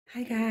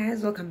Hi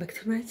guys, welcome back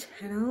to my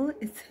channel.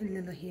 It's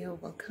Lelo here.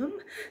 Welcome.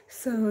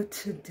 So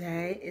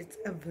today it's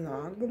a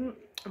vlog.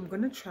 I'm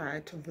gonna try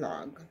to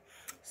vlog.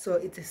 So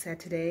it's a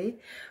Saturday.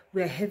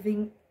 We're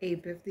having a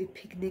birthday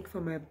picnic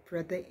for my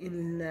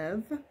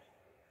brother-in-law.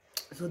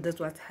 So that's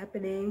what's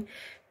happening.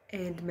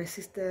 And my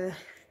sister,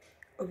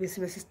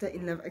 obviously my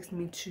sister-in-law asked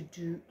me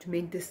to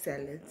make the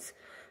salads.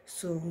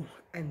 So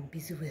I'm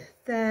busy with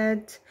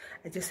that.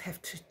 I just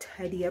have to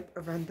tidy up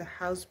around the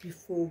house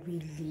before we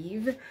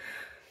leave.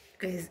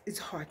 Guys, it's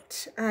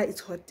hot.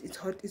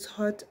 It's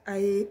hot.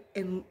 I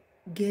am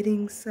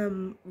getting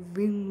some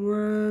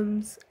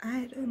ringworms.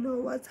 I don't know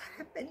what's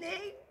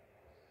happening.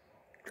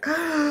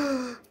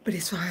 But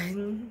it's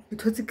fine.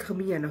 Because it's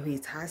coming and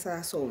it's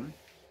hasa, so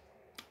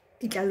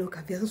it'll look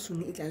very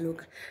soon. It'll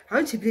look. I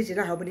want to play it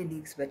how many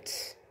needs,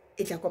 but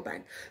it'll go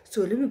bad.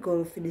 So let me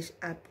go finish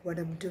up what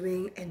I'm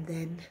doing and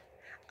then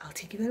I'll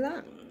take you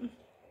along.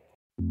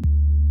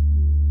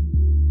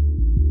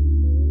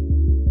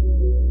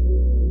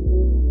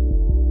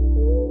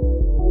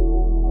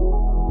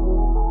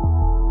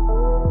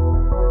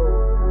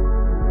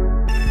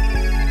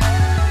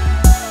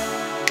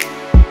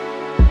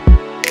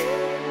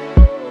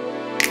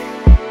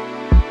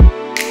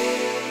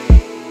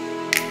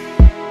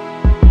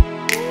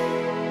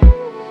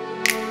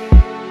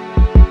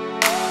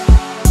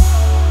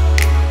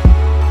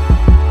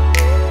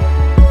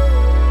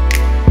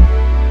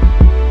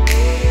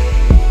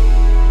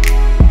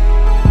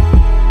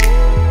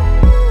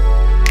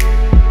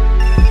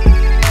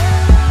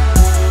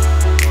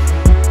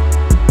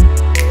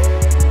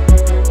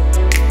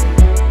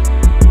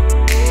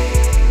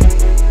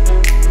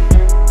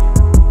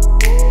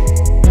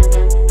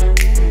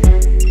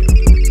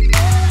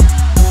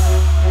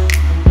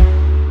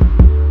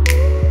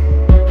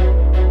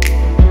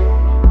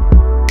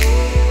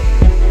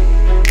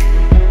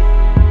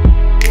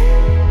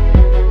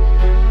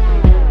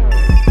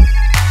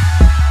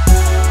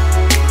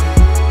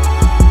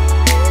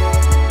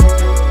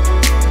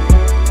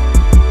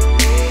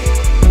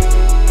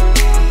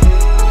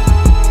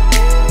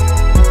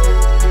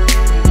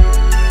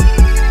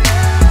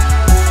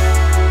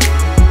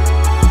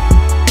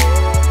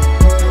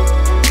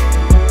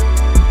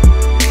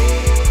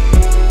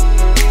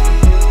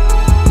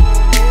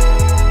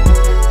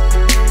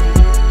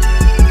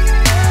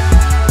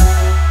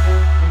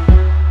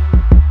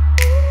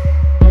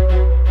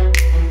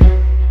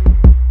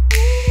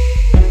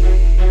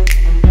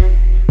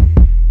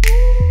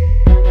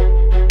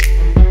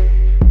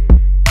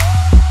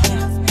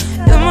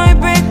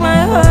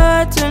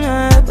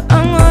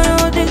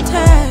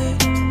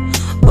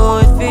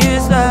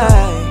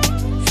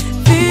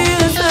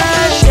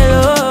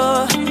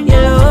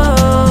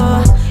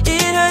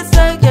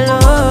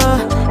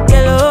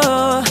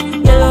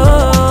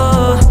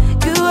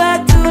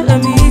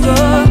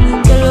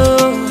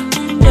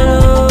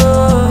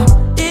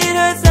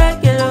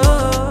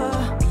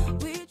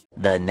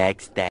 The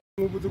next day.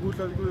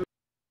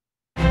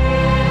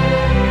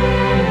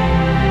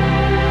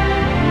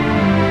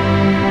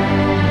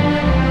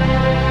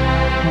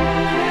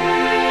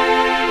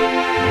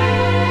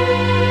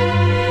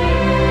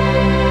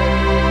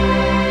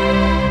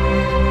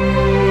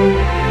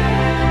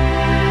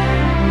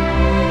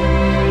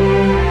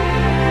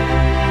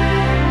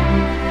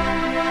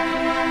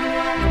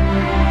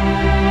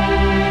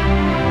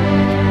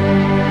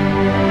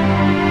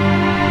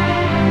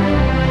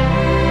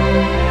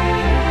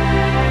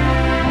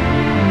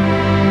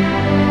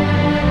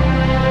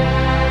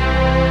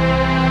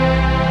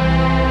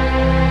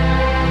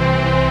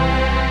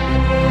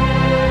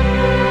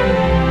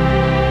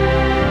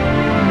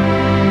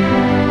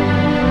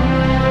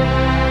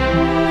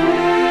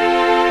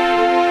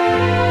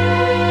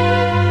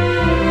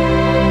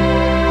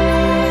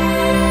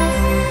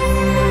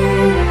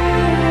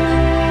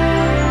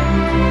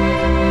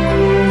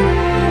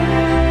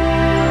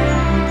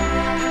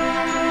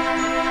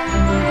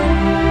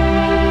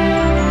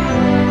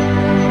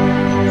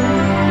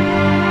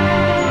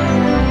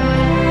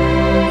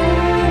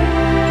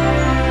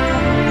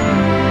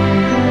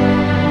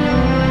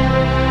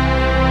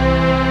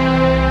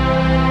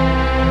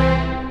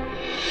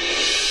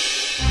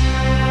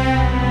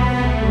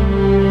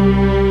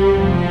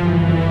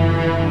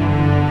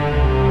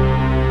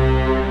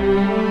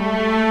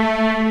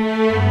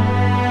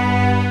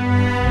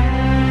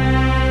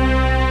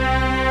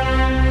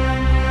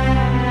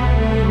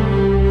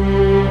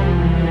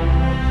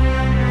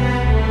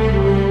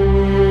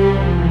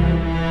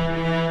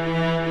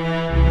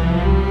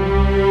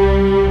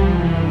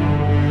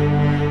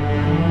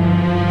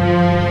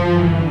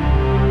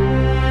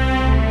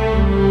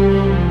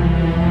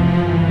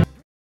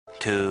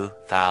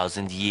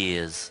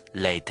 Years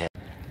later.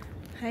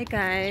 Hi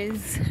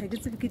guys, I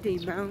just took the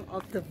amount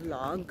of the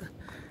vlog,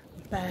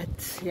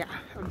 but yeah,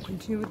 I'm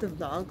continuing with the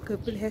vlog.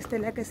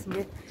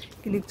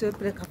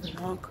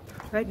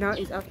 Right now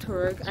is after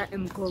work. I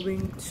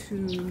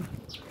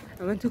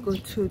want to go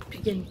to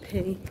Pick and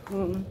Pay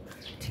home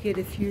to get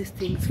a few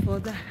things for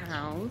the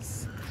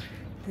house.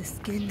 the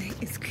skin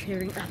is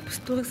clearing up.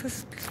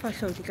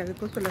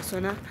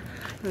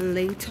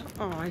 Later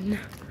on.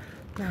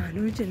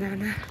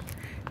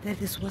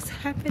 That is what's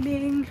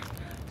happening.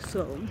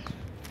 So,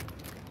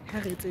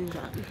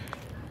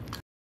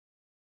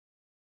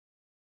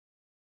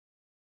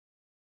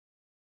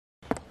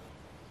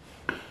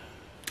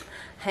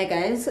 hi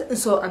guys,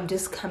 so I'm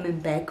just coming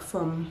back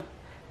from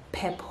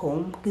Pep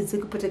Home.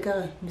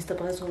 Mr.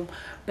 Braz's home,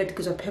 but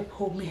because of Pep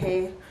Home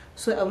here,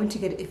 so I want to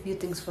get a few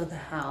things for the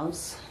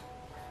house.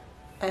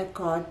 I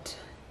got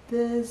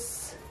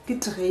this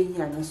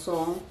guitar,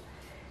 so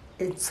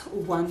it's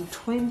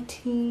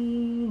 120,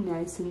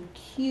 nice and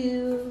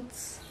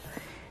cute.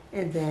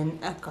 And then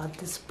I got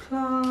this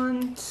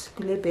plant,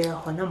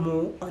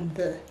 on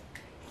the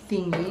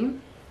thingy.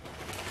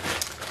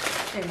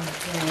 And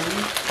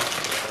then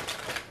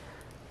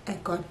I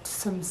got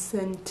some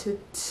scented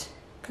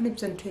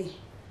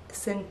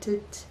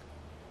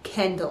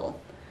candle.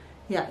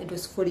 Yeah, it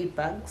was 40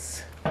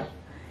 bucks.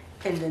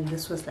 And then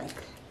this was like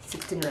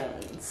 16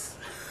 rands.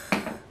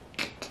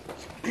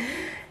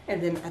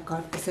 And then I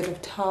got a set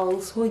of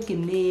towels. As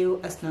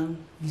now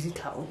use a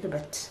towel,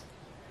 but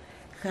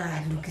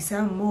look at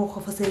some more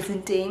of a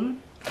certain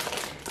thing.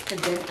 And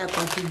then I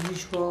got the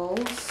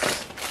usuals.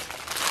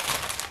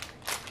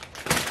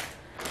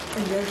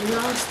 And then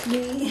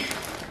lastly,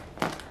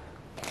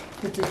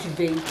 the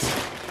debate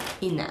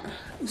inner.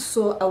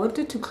 So I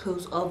wanted to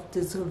close off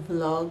this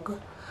vlog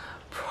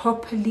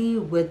properly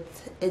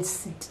with a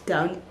sit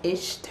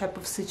down-ish type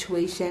of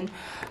situation.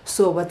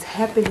 So what's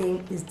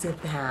happening is that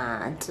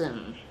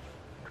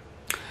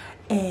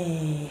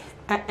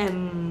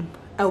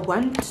I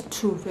want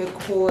to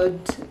record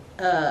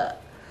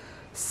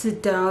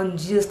sit down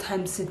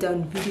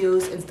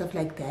videos and stuff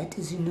like that.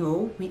 As you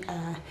know, we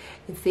are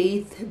a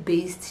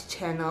faith-based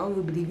channel.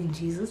 We believe in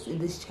Jesus in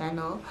this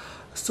channel.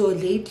 So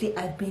lately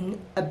I've been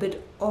a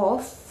bit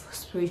off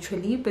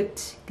spiritually,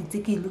 but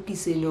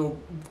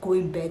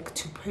going back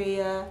to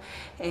prayer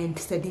and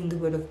studying the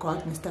word of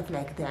God and stuff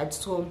like that.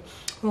 So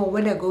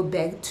when I go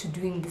back to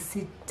doing the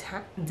sit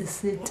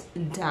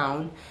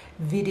down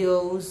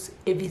videos,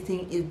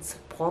 everything is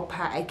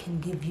proper. I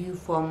can give you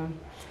from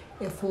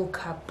a full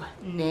cup,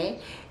 ne?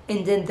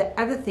 And then the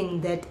other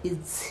thing that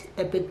is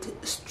a bit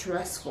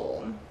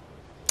stressful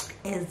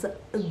is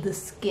the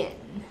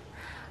skin.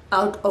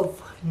 Out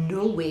of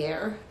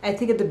nowhere, I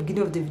think at the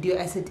beginning of the video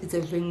I said it's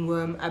a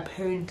ringworm.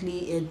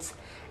 Apparently it's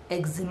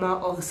eczema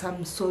or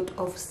some sort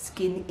of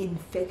skin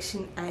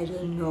infection. I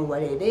don't know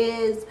what it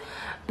is,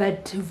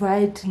 but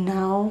right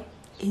now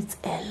it's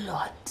a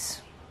lot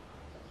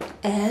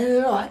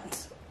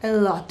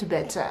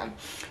better.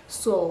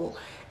 So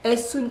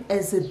as soon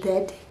as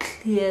that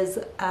clears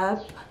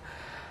up,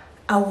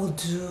 I will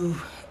do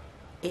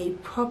a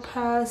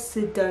proper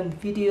sit down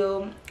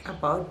video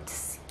about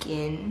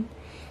skin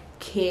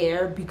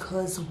care,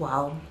 because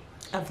wow,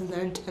 I've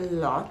learned a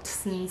lot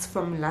since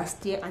from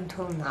last year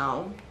until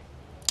now.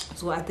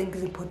 So I think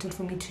it's important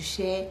for me to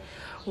share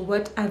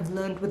what I've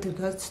learned with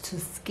regards to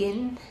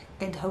skin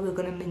and how we're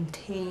gonna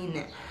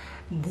maintain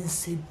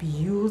this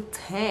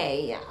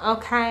beauty.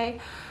 Okay,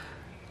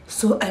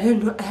 so I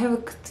don't know, I have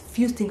a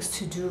few things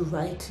to do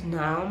right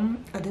now.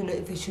 I don't know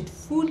if I should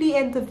fully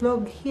end the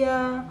vlog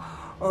here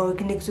or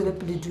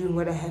be doing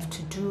what I have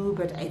to do,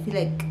 but I feel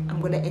like I'm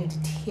gonna end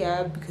it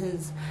here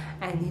because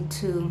I need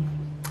to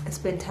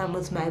spend time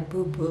with my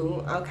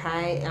boo-boo.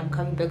 Okay, I'm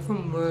coming back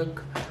from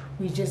work.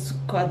 We just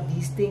got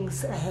these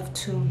things. I have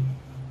to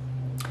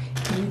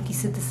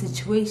set the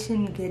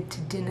situation, get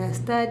dinner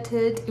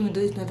started, even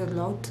though it's not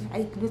allowed.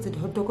 I close the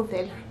hot dog,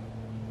 then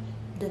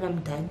I'm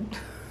done.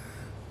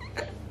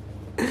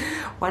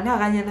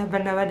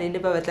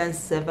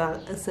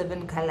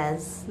 Seven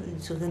colors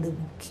during the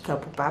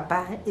kikapu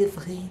papa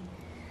every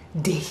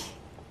day.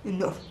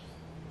 No.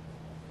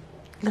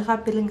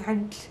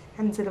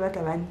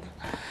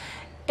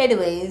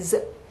 Anyways,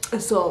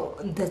 so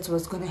that's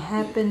what's gonna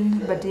happen.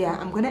 But yeah,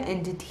 I'm gonna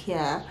end it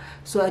here.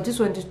 So I just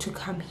wanted to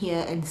come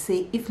here and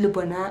say, if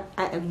Lubona,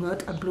 I am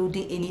not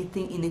uploading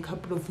anything in a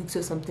couple of weeks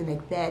or something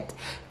like that,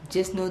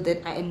 just know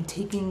that I am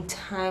taking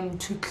time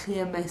to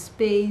clear my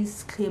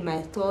space, clear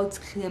my thoughts,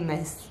 clear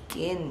my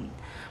skin,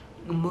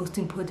 most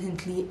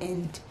importantly.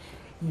 And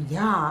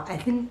yeah, I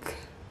think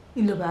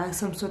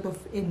some sort of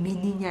a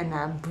mini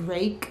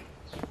break,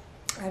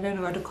 I don't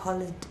know what to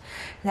call it.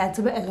 That's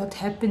a lot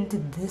happened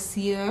this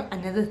year.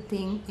 Another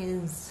thing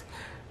is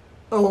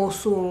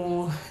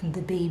also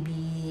the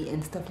baby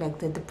and stuff like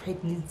that, the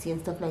pregnancy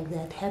and stuff like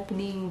that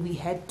happening. We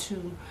had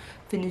to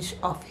finish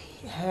off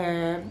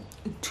her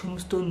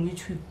tombstone,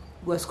 which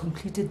was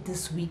completed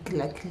this week,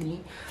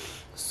 luckily.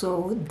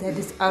 So that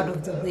is out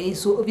of the way.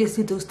 So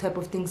obviously those type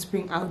of things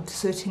bring out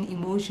certain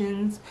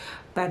emotions,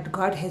 but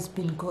God has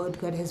been good,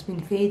 God has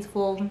been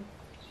faithful,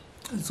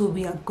 so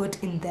we are good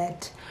in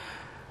that.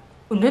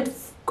 Not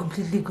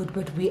completely good,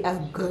 but we are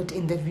good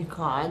in that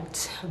regard.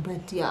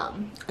 But yeah,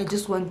 I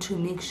just want to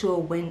make sure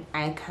when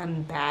I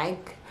come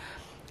back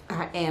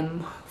I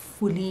am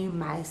fully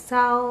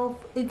myself.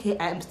 Okay,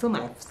 I am still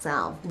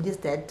myself,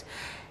 just that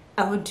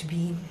I want to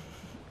be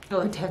I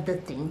won't have the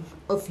thing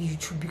of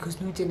YouTube because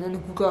no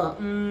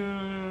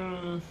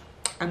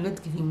I'm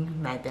not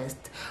giving my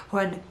best.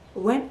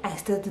 When I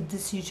started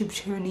this YouTube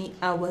journey,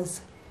 I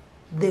was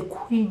the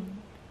queen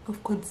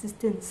of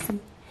consistency,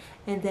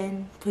 and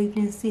then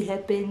pregnancy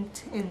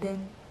happened, and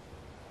then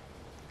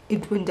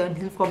it went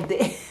downhill from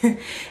there.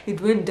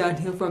 It went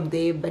downhill from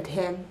there, but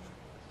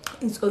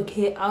it's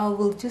okay. I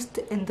will just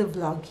end the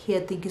vlog here.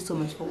 Thank you so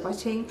much for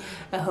watching.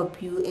 I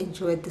hope you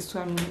enjoyed this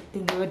one.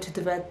 Remember to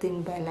do that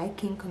thing by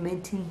liking,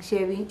 commenting,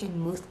 sharing,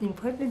 and most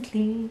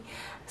importantly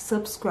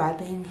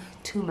subscribing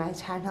to my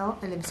channel.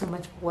 And thank you so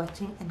much for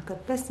watching, and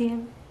God bless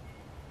you.